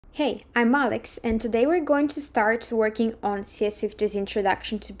Hey, I'm Alex, and today we're going to start working on CS50's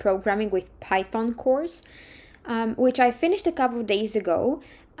Introduction to Programming with Python course, which I finished a couple of days ago,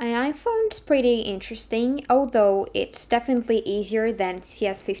 and I found pretty interesting, although it's definitely easier than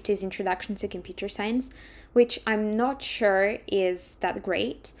CS50's Introduction to Computer Science, which I'm not sure is that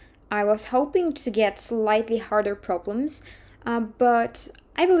great. I was hoping to get slightly harder problems, but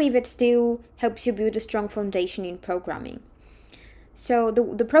I believe it still helps you build a strong foundation in programming. So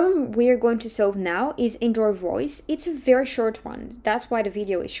the problem we're going to solve now is indoor voice. It's a very short one. That's why the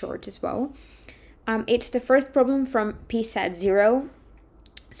video is short as well. It's the first problem from PSET 0.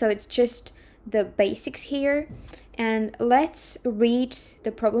 So it's just the basics here. And let's read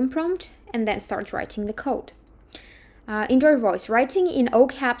the problem prompt and then start writing the code. Indoor voice. Writing in all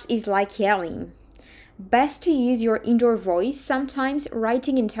caps is like yelling. Best to use your indoor voice, sometimes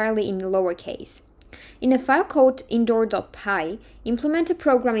writing entirely in lowercase. In a file called indoor.py, implement a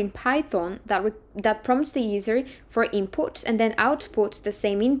program in Python that prompts the user for input and then outputs the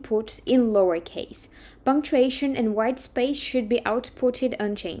same input in lowercase. Punctuation and white space should be outputted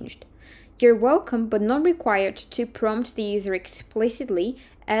unchanged. You're welcome but not required to prompt the user explicitly,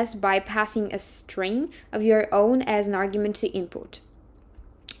 as by passing a string of your own as an argument to input.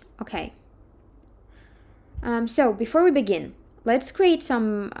 Okay. So before we begin, let's create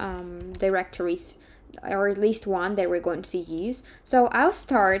some directories, or at least one that we're going to use. So I'll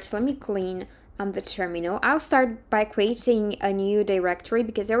start, let me clean the terminal. I'll start by creating a new directory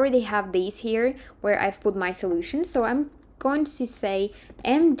because I already have these here where I've put my solution. So I'm going to say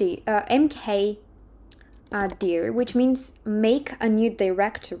mk dir, which means make a new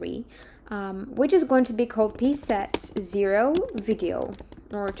directory, which is going to be called PSET0 video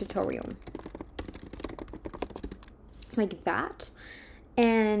or tutorial. Like that.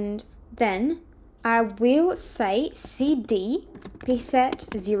 And then I will say cd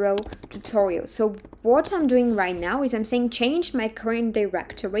PSET0 tutorial. So what I'm doing right now is I'm saying change my current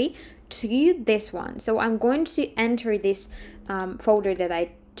directory to this one. So I'm going to enter this folder that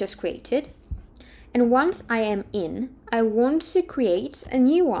I just created. And once I am in, I want to create a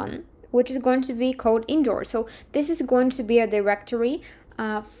new one, which is going to be called indoor. So this is going to be a directory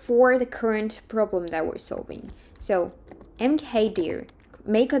for the current problem that we're solving. So mkdir,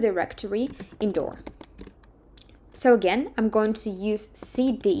 make a directory indoor. So again, I'm going to use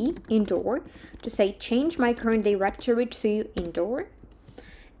cd indoor to say change my current directory to indoor.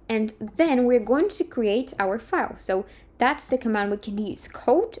 And then we're going to create our file. So that's the command we can use,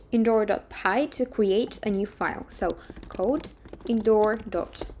 code indoor.py, to create a new file. So code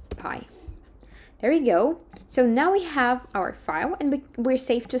indoor.py. There we go. So now we have our file and we're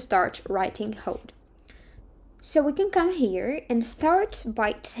safe to start writing code. So we can come here and start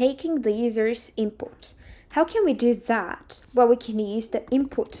by taking the user's input. How can we do that? Well, we can use the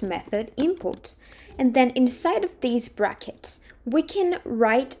input method, input, and then inside of these brackets, we can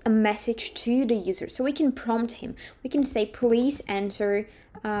write a message to the user. So we can prompt him. We can say, please enter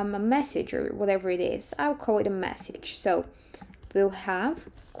a message or whatever it is. I'll call it a message. So we'll have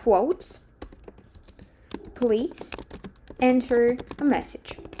quotes, please enter a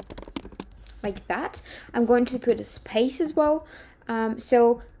message. Like that. I'm going to put a space as well.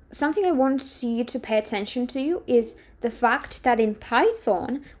 So something I want you to pay attention to is the fact that in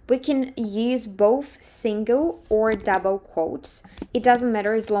Python, we can use both single or double quotes. It doesn't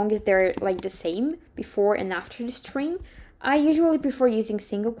matter as long as they're like the same before and after the string. I usually prefer using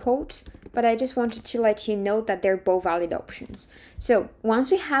single quotes, but I just wanted to let you know that they're both valid options. So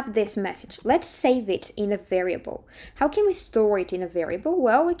once we have this message, let's save it in a variable. How can we store it in a variable?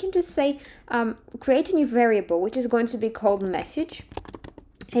 Well, we can just say create a new variable, which is going to be called message,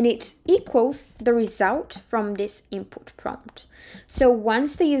 and it equals the result from this input prompt. So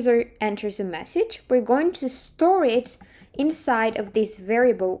once the user enters a message, we're going to store it inside of this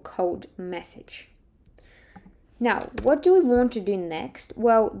variable called message. Now, what do we want to do next?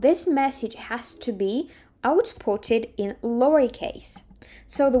 Well, this message has to be outputted in lowercase.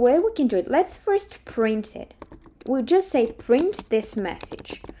 So the way we can do it, let's first print it. We'll just say print this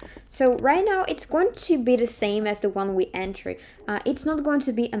message. So right now it's going to be the same as the one we entered. It's not going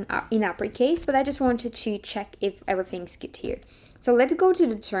to be in uppercase, but I just wanted to check if everything's good here. So let's go to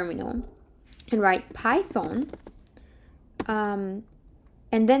the terminal and write Python.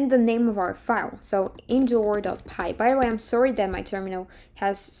 And then the name of our file, so indoor.py. By the way, I'm sorry that my terminal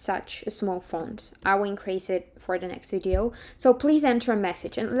has such a small font. I will increase it for the next video. So please enter a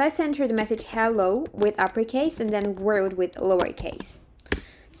message, and let's enter the message hello with uppercase and then world with lowercase.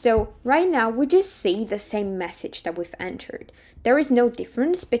 So right now we just see the same message that we've entered. There is no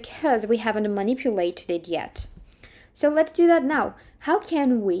difference because we haven't manipulated it yet. So let's do that now. how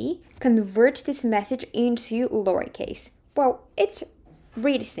can we convert this message into lowercase? Well, it's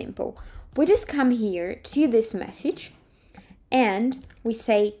really simple. We just come here to this message and we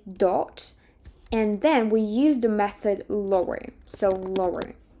say dot, and then we use the method lower. So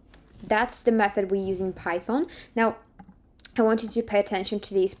lower. That's the method we use in Python. Now, I want you to pay attention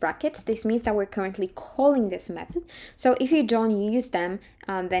to these brackets. This means that we're currently calling this method. So if you don't use them,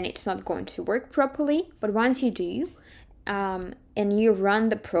 then it's not going to work properly. But once you do, and you run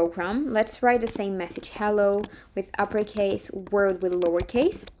the program, let's write the same message, hello with uppercase, world with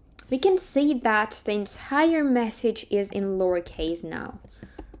lowercase. We can see that the entire message is in lowercase now.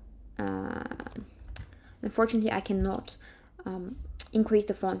 Unfortunately, I cannot increase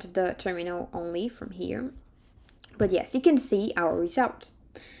the font of the terminal only from here. But yes, you can see our result.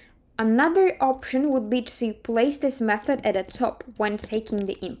 Another option would be to place this method at the top when taking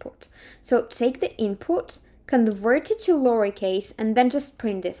the input. So take the input, convert it to lowercase, and then just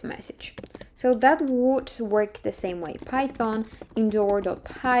print this message. So that would work the same way. Python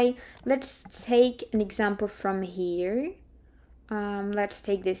indoor.py. Let's take an example from here. Let's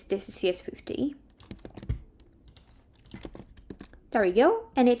take this is CS50. There we go,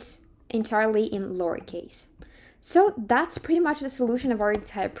 and it's entirely in lowercase. So that's pretty much the solution of our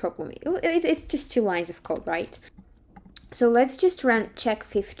entire problem. It's just 2 lines of code, right? So let's just run check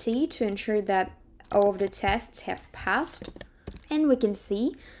 50 to ensure that all of the tests have passed. And we can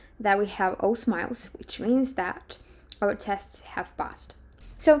see that we have all smiles, which means that our tests have passed.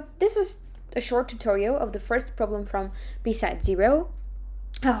 So this was a short tutorial of the first problem from PSET 0.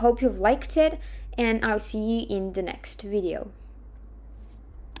 I hope you've liked it, and I'll see you in the next video.